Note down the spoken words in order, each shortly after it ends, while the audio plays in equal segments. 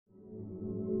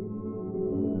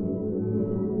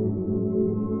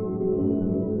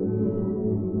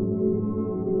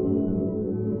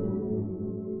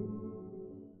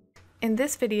In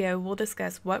this video, we'll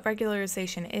discuss what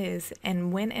regularization is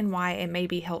and when and why it may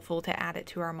be helpful to add it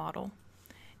to our model.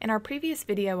 In our previous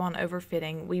video on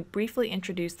overfitting, we briefly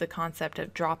introduced the concept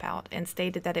of dropout and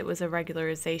stated that it was a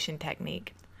regularization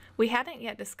technique. We hadn't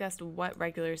yet discussed what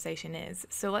regularization is,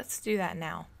 so let's do that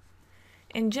now.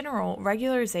 In general,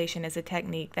 regularization is a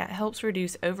technique that helps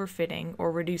reduce overfitting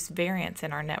or reduce variance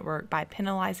in our network by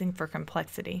penalizing for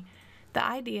complexity. The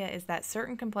idea is that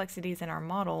certain complexities in our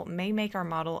model may make our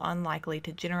model unlikely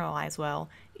to generalize well,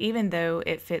 even though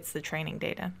it fits the training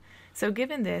data. So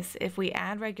given this, if we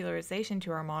add regularization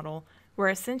to our model, we're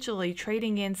essentially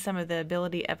trading in some of the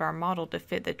ability of our model to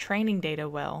fit the training data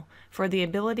well for the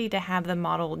ability to have the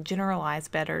model generalize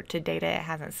better to data it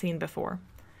hasn't seen before.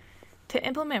 To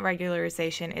implement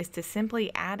regularization is to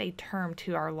simply add a term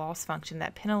to our loss function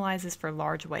that penalizes for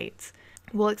large weights.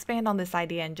 We'll expand on this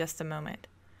idea in just a moment.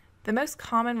 The most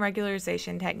common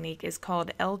regularization technique is called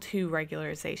L2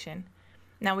 regularization.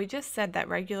 Now, we just said that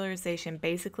regularization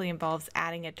basically involves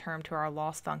adding a term to our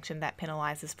loss function that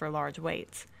penalizes for large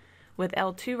weights. With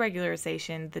L2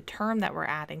 regularization, the term that we're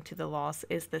adding to the loss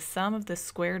is the sum of the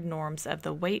squared norms of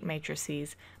the weight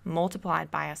matrices multiplied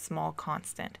by a small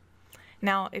constant.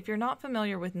 Now, if you're not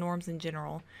familiar with norms in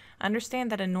general,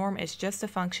 understand that a norm is just a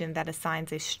function that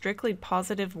assigns a strictly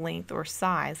positive length or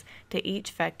size to each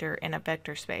vector in a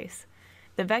vector space.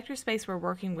 The vector space we're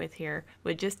working with here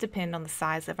would just depend on the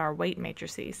size of our weight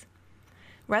matrices.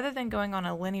 Rather than going on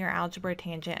a linear algebra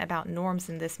tangent about norms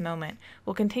in this moment,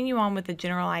 we'll continue on with the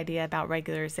general idea about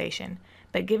regularization.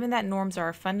 But given that norms are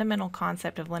a fundamental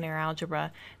concept of linear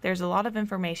algebra, there's a lot of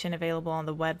information available on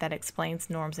the web that explains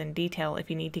norms in detail if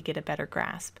you need to get a better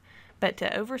grasp. But to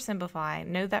oversimplify,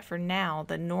 know that for now,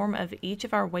 the norm of each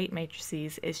of our weight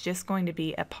matrices is just going to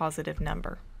be a positive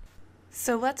number.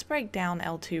 So let's break down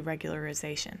L2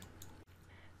 regularization.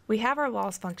 We have our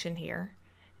loss function here.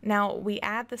 Now we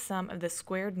add the sum of the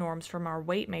squared norms from our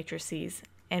weight matrices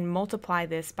and multiply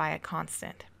this by a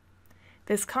constant.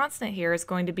 This constant here is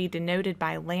going to be denoted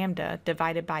by lambda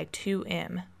divided by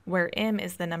 2m, where m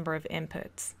is the number of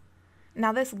inputs.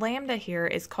 Now this lambda here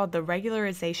is called the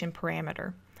regularization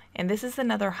parameter, and this is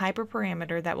another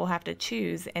hyperparameter that we'll have to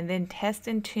choose and then test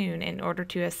and tune in order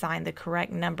to assign the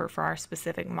correct number for our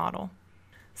specific model.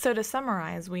 So to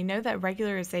summarize, we know that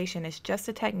regularization is just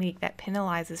a technique that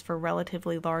penalizes for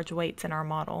relatively large weights in our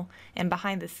model, and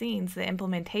behind the scenes, the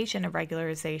implementation of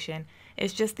regularization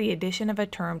is just the addition of a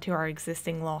term to our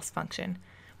existing loss function.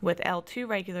 With L2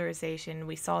 regularization,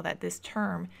 we saw that this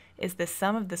term is the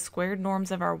sum of the squared norms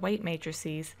of our weight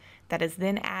matrices that is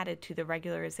then added to the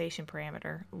regularization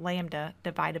parameter, lambda,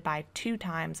 divided by 2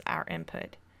 times our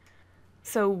input.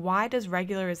 So why does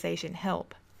regularization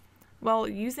help? Well,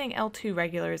 using L2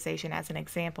 regularization as an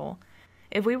example,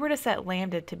 if we were to set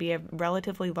lambda to be a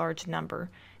relatively large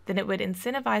number, then it would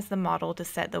incentivize the model to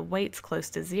set the weights close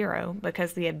to 0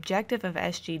 because the objective of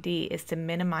SGD is to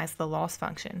minimize the loss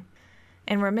function.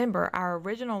 And remember, our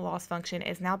original loss function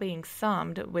is now being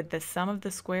summed with the sum of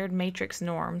the squared matrix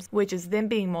norms, which is then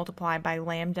being multiplied by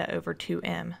lambda over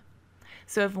 2m.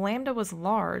 So if lambda was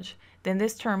large, then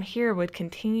this term here would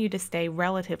continue to stay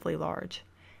relatively large.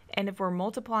 And if we're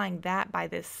multiplying that by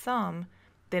this sum,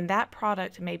 then that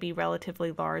product may be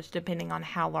relatively large depending on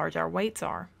how large our weights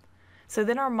are. So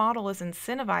then our model is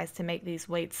incentivized to make these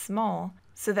weights small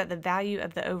so that the value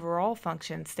of the overall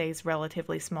function stays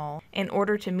relatively small in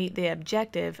order to meet the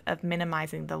objective of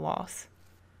minimizing the loss.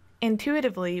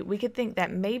 Intuitively, we could think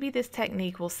that maybe this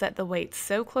technique will set the weights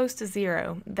so close to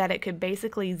 0 that it could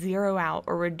basically zero out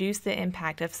or reduce the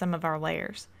impact of some of our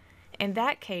layers. In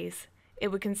that case,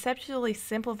 it would conceptually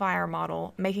simplify our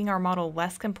model, making our model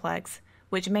less complex,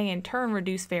 which may in turn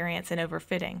reduce variance and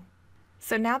overfitting.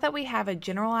 So now that we have a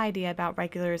general idea about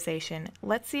regularization,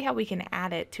 let's see how we can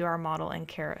add it to our model in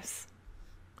Keras.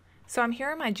 So I'm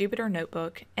here in my Jupyter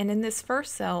notebook, and in this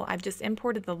first cell, I've just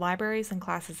imported the libraries and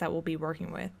classes that we'll be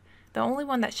working with. The only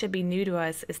one that should be new to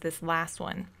us is this last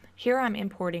one. Here I'm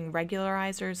importing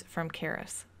regularizers from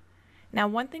Keras. Now,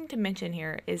 one thing to mention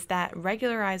here is that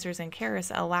regularizers in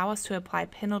Keras allow us to apply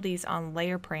penalties on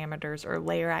layer parameters or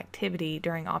layer activity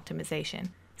during optimization.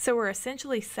 So we're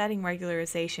essentially setting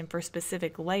regularization for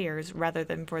specific layers rather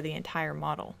than for the entire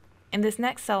model. In this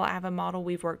next cell, I have a model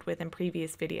we've worked with in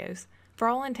previous videos. For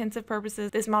all intensive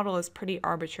purposes, this model is pretty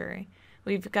arbitrary.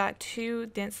 We've got 2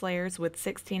 dense layers with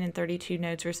 16 and 32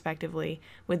 nodes respectively,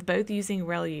 with both using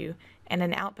ReLU, and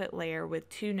an output layer with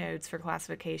 2 nodes for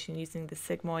classification using the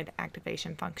sigmoid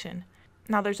activation function.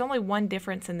 Now there's only one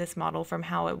difference in this model from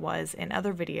how it was in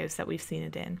other videos that we've seen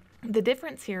it in. The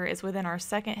difference here is within our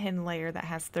second hidden layer that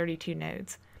has 32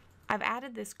 nodes. I've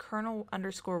added this kernel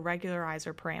underscore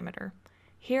regularizer parameter.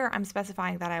 Here I'm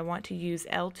specifying that I want to use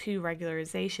L2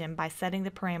 regularization by setting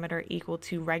the parameter equal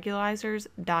to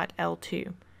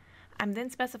regularizers.L2. I'm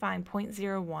then specifying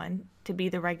 0.01 to be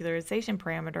the regularization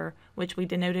parameter, which we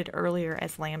denoted earlier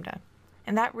as lambda.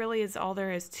 And that really is all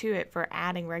there is to it for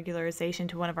adding regularization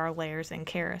to one of our layers in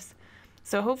Keras.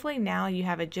 So hopefully now you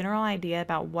have a general idea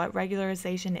about what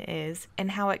regularization is and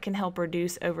how it can help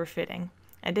reduce overfitting.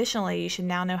 Additionally, you should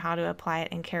now know how to apply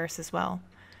it in Keras as well.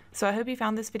 So I hope you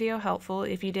found this video helpful.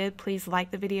 If you did, please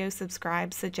like the video,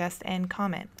 subscribe, suggest, and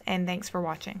comment. And thanks for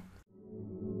watching.